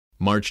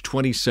March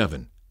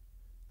 27.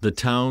 The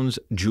towns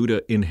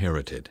Judah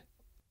inherited.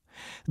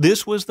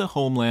 This was the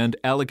homeland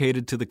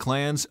allocated to the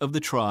clans of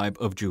the tribe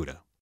of Judah.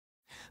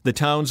 The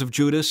towns of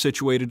Judah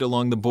situated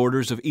along the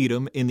borders of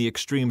Edom in the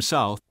extreme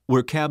south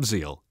were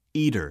Kabzeel,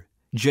 Eder,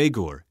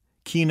 Jagur,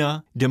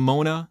 Kena,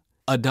 Dimona,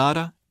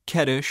 Adada,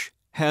 Kedesh,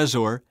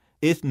 Hazor,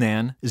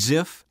 Ithnan,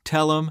 Ziph,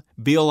 Telem,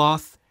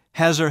 Bealoth,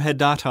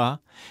 Hazar-Hadata,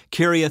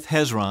 Kiriath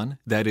Hezron,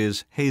 that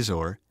is,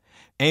 Hazor,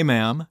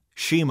 Amam,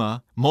 Shema,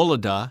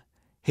 Moladah,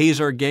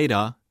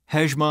 Hazar-Gadah,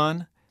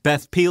 Heshmon,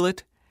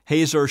 Beth-Pelet,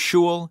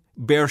 Hazar-Shual,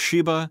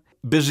 Beersheba,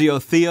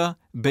 Biziothea,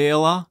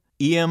 Baalah,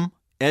 Eam,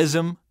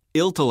 Ezem,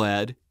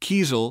 Iltalad,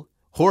 Kizel,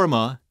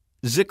 Hormah,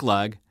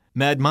 Ziklag,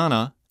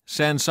 Madmannah,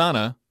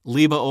 Sansannah,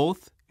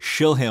 Lebaoth,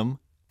 Shilhim,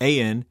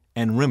 Ain,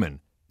 and Rimmon,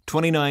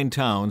 29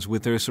 towns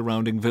with their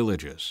surrounding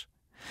villages.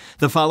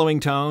 The following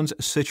towns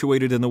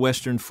situated in the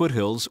western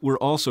foothills were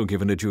also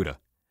given to Judah: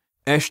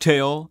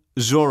 Eshtaol,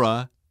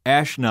 Zorah,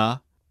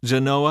 Ashna,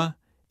 Zanoah,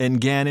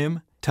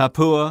 Enganim,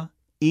 Tappuah,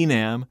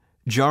 Enam,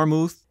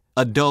 Jarmuth,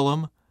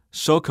 Adullam,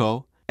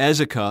 Soko,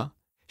 Azekah,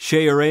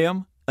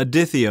 Shearaim,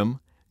 Adithium,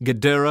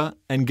 Gedera,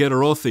 and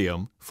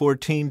Gederothium,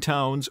 14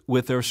 towns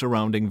with their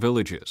surrounding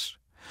villages.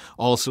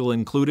 Also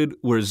included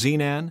were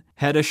Zenan,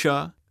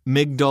 Hadashah,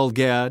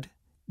 Migdal-Gad,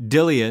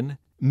 Dilian,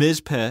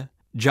 Mizpeh,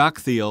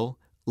 Joktheel,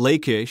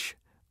 Lachish,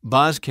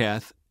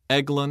 Bozkath,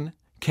 Eglon,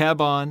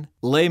 Kabon,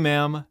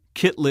 Lamam,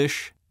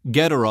 Kitlish,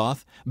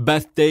 Gederoth,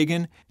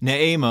 Beth-Dagon,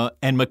 Naamah,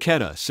 and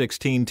Makkedah,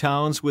 16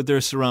 towns with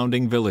their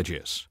surrounding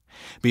villages.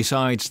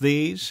 Besides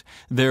these,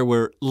 there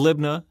were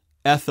Libnah,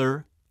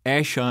 Ether,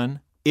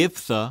 Ashan,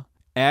 Iphthah,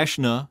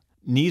 Ashna,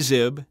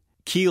 Nezib,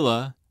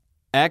 Keilah,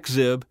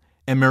 Akzib,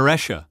 and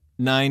Mareshah,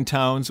 9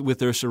 towns with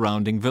their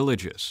surrounding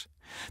villages.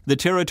 The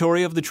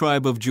territory of the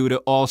tribe of Judah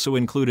also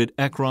included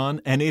Ekron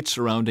and its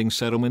surrounding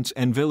settlements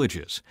and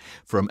villages.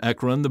 From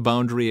Ekron, the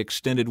boundary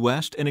extended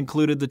west and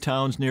included the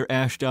towns near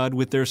Ashdod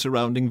with their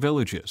surrounding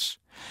villages.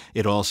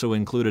 It also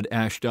included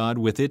Ashdod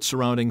with its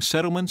surrounding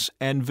settlements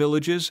and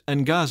villages,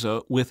 and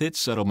Gaza with its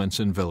settlements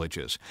and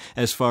villages,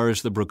 as far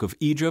as the brook of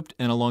Egypt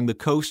and along the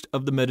coast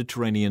of the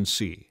Mediterranean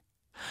Sea.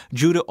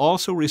 Judah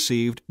also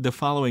received the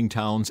following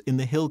towns in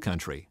the hill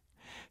country: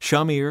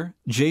 Shamir,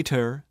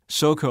 Jeter,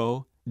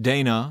 Soko,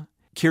 Dana,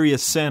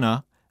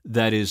 Kiriath-Senah,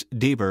 that is,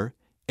 Deber,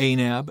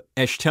 Anab,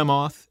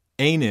 Eshtemoth,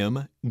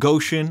 Anim,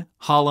 Goshen,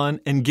 Halan,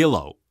 and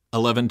Gilo,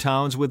 11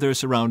 towns with their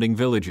surrounding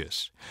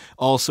villages.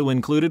 Also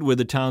included were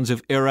the towns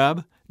of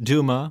Arab,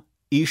 Duma,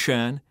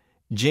 Ishan,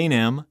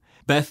 Janem,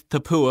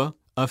 Beth-Tappuah,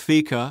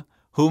 Aphekah,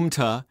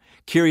 Humtah,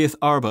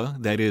 Kiriath-Arba,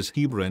 that is,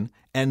 Hebron,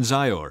 and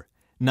Zior,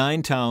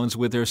 9 towns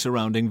with their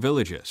surrounding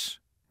villages.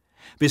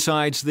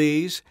 Besides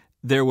these,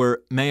 there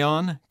were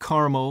Maon,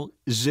 Carmel,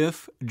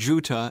 Ziph,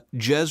 Juttah,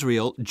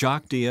 Jezreel,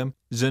 Jokdeam,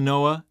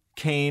 Zanoah,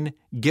 Cain,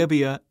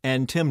 Gibeah,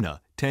 and Timnah,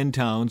 10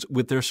 towns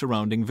with their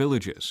surrounding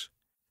villages.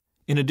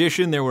 In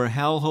addition, there were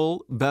Halhul,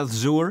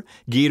 Beth-zur,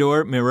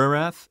 Gedor,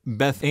 Merarath,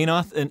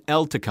 Beth-Anath, and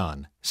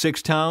Eltekon,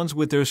 6 towns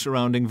with their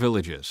surrounding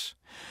villages.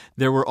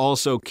 There were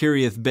also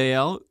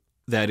Kiriath-Baal,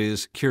 that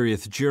is,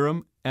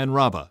 Kiriath-Jearim, and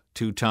Rabbah,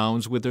 2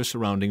 towns with their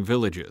surrounding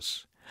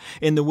villages.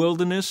 In the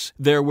wilderness,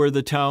 there were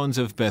the towns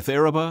of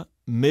Beth-Araba,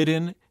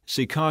 Middin,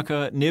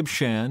 Sekaka,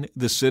 Nibshan,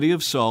 the city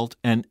of Salt,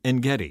 and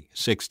En-Gedi,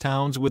 6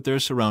 towns with their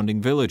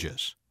surrounding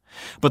villages.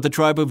 But the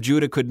tribe of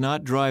Judah could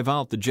not drive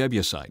out the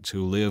Jebusites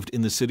who lived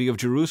in the city of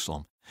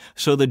Jerusalem,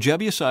 so the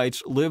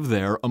Jebusites live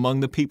there among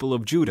the people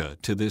of Judah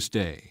to this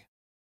day.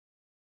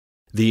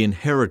 The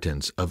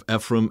inheritance of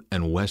Ephraim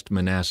and West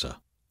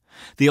Manasseh.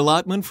 The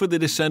allotment for the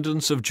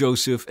descendants of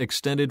Joseph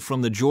extended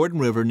from the Jordan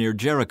River near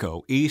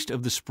Jericho, east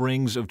of the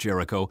springs of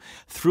Jericho,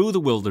 through the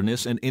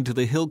wilderness and into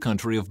the hill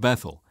country of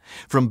Bethel.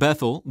 From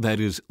Bethel, that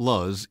is,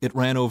 Luz, it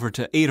ran over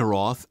to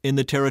Adaroth in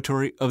the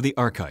territory of the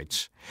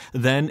Archites.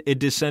 Then it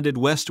descended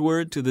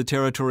westward to the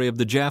territory of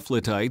the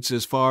Japhletites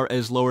as far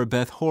as lower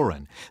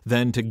Beth-horon,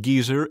 then to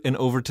Gezer and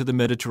over to the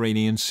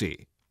Mediterranean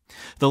Sea.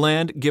 The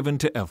land given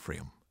to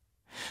Ephraim.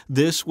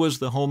 This was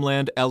the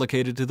homeland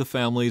allocated to the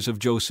families of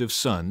Joseph's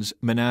sons,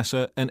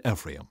 Manasseh and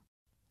Ephraim.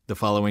 The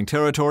following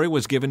territory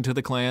was given to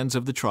the clans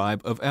of the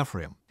tribe of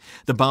Ephraim.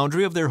 The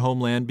boundary of their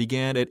homeland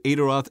began at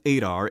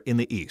Adaroth-Adar in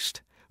the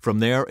east. From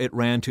there it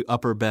ran to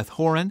upper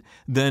Beth-horon,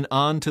 then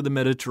on to the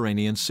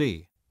Mediterranean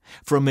Sea.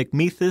 From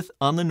Mikmethith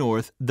on the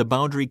north, the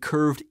boundary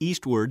curved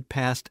eastward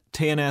past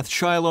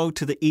Taanath-Shiloh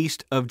to the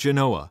east of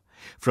Genoa.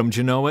 From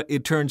Genoa,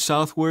 it turned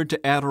southward to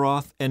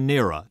Adaroth and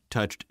Nerah,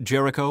 touched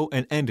Jericho,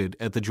 and ended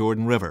at the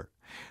Jordan River.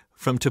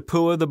 From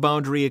Tappuah, the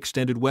boundary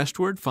extended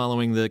westward,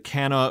 following the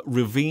Kana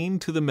ravine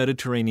to the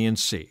Mediterranean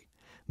Sea.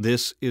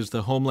 This is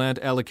the homeland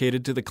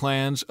allocated to the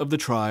clans of the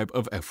tribe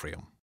of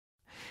Ephraim.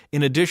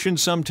 In addition,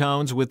 some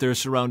towns with their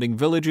surrounding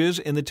villages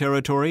in the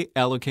territory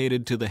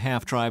allocated to the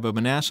half-tribe of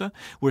Manasseh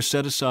were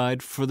set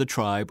aside for the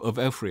tribe of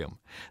Ephraim.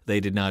 They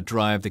did not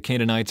drive the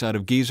Canaanites out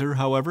of Gezer,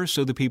 however,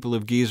 so the people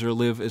of Gezer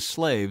live as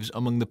slaves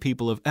among the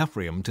people of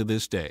Ephraim to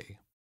this day.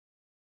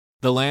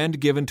 The land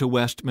given to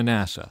West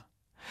Manasseh.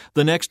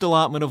 The next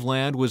allotment of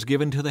land was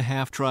given to the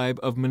half-tribe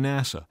of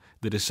Manasseh,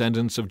 the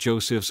descendants of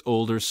Joseph's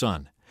older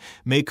son.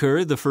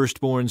 Machir, the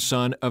firstborn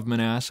son of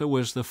Manasseh,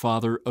 was the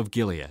father of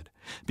Gilead.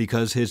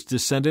 Because his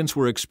descendants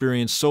were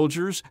experienced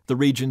soldiers, the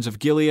regions of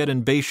Gilead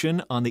and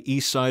Bashan on the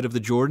east side of the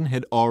Jordan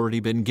had already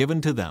been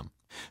given to them.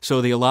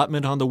 So the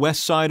allotment on the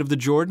west side of the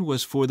Jordan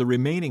was for the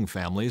remaining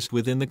families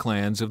within the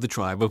clans of the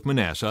tribe of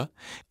Manasseh: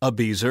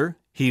 Abiezer,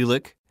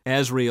 Helek,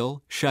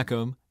 Asriel,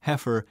 Shechem,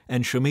 Hefer,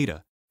 and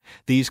Shemitah.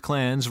 These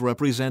clans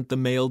represent the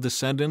male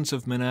descendants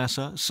of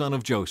Manasseh, son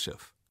of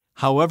Joseph.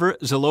 However,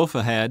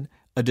 Zelophehad,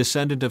 a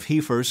descendant of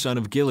Hefer, son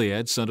of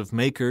Gilead, son of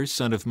Machir,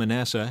 son of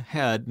Manasseh,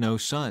 had no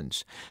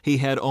sons. He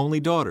had only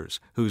daughters,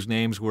 whose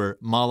names were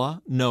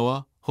Mahlah,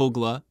 Noah,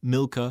 Hoglah,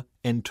 Milcah,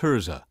 and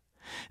Tirzah.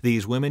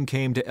 These women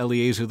came to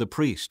Eleazar the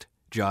priest,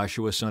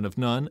 Joshua son of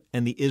Nun,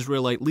 and the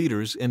Israelite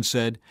leaders, and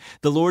said,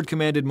 "The Lord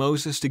commanded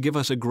Moses to give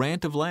us a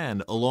grant of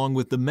land along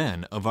with the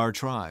men of our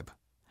tribe."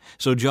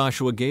 So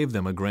Joshua gave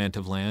them a grant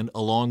of land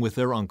along with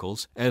their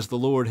uncles, as the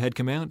Lord had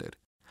commanded.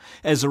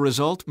 As a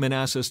result,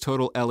 Manasseh's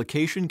total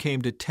allocation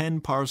came to 10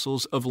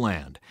 parcels of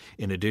land,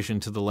 in addition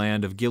to the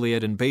land of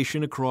Gilead and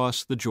Bashan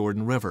across the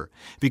Jordan River,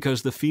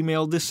 because the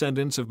female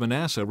descendants of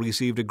Manasseh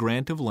received a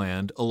grant of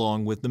land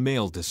along with the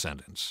male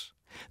descendants.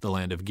 The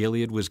land of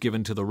Gilead was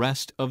given to the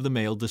rest of the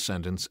male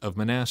descendants of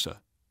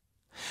Manasseh.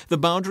 The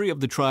boundary of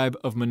the tribe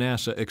of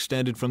Manasseh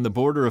extended from the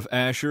border of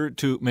Asher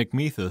to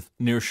Michmetheth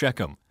near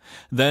Shechem.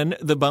 Then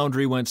the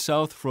boundary went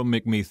south from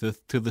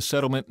Michmetheth to the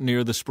settlement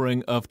near the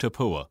spring of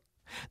Tappuah.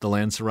 The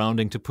land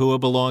surrounding Tappuah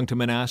belonged to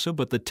Manasseh,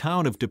 but the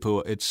town of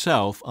Tappuah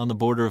itself, on the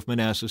border of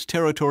Manasseh's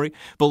territory,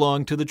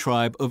 belonged to the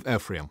tribe of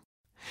Ephraim.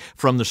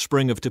 From the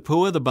spring of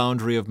Tappuah, the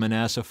boundary of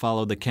Manasseh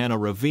followed the Kana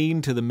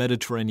ravine to the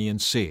Mediterranean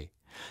Sea.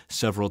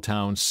 Several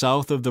towns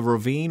south of the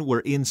ravine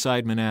were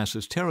inside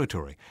Manasseh's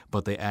territory,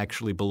 but they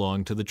actually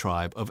belonged to the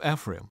tribe of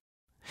Ephraim.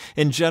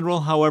 In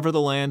general, however,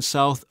 the land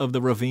south of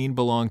the ravine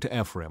belonged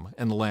to Ephraim,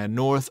 and the land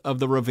north of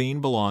the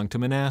ravine belonged to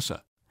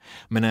Manasseh.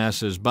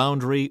 Manasseh's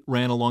boundary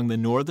ran along the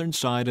northern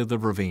side of the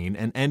ravine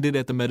and ended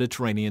at the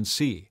Mediterranean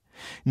Sea.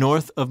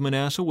 North of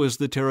Manasseh was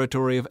the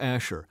territory of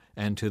Asher,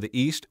 and to the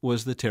east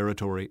was the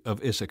territory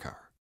of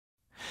Issachar.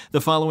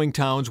 The following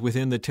towns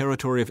within the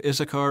territory of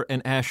Issachar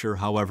and Asher,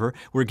 however,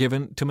 were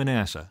given to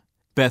Manasseh: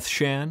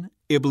 Bethshan,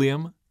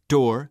 Ibleam,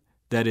 Dor,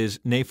 that is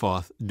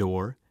Naphoth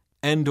Dor,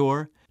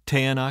 Endor,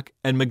 Taanach,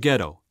 and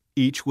Megiddo,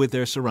 each with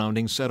their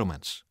surrounding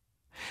settlements.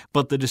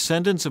 But the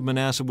descendants of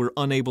Manasseh were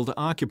unable to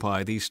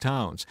occupy these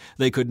towns.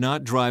 They could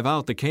not drive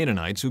out the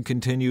Canaanites who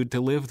continued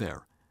to live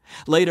there.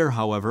 Later,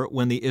 however,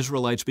 when the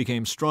Israelites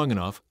became strong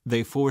enough,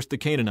 they forced the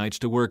Canaanites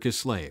to work as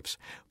slaves,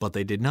 but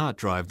they did not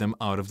drive them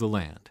out of the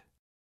land.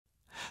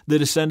 The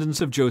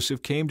descendants of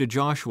Joseph came to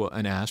Joshua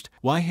and asked,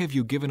 "Why have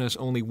you given us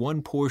only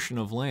one portion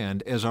of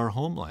land as our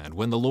homeland,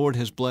 when the Lord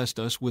has blessed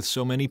us with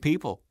so many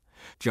people?"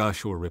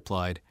 Joshua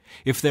replied,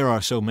 "If there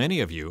are so many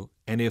of you,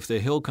 and if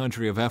the hill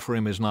country of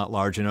Ephraim is not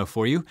large enough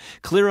for you,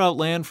 clear out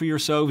land for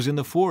yourselves in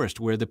the forest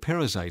where the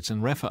Perizzites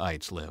and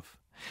Rephaites live."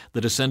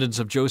 The descendants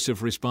of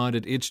Joseph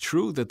responded, "It's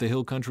true that the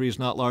hill country is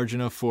not large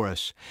enough for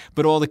us,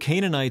 but all the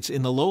Canaanites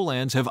in the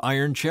lowlands have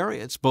iron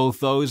chariots, both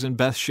those in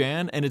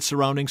Bethshan and its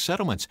surrounding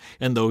settlements,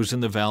 and those in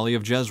the valley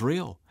of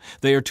Jezreel.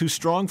 They are too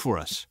strong for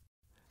us."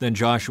 Then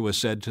Joshua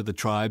said to the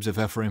tribes of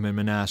Ephraim and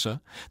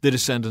Manasseh, the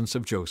descendants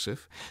of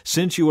Joseph,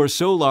 "Since you are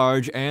so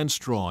large and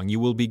strong, you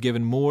will be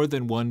given more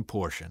than one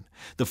portion.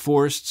 The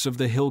forests of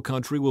the hill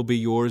country will be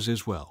yours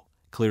as well.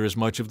 Clear as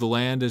much of the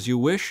land as you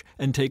wish,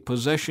 and take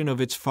possession of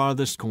its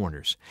farthest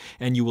corners.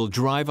 And you will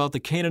drive out the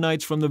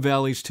Canaanites from the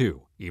valleys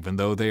too, even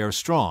though they are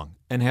strong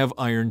and have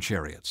iron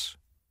chariots."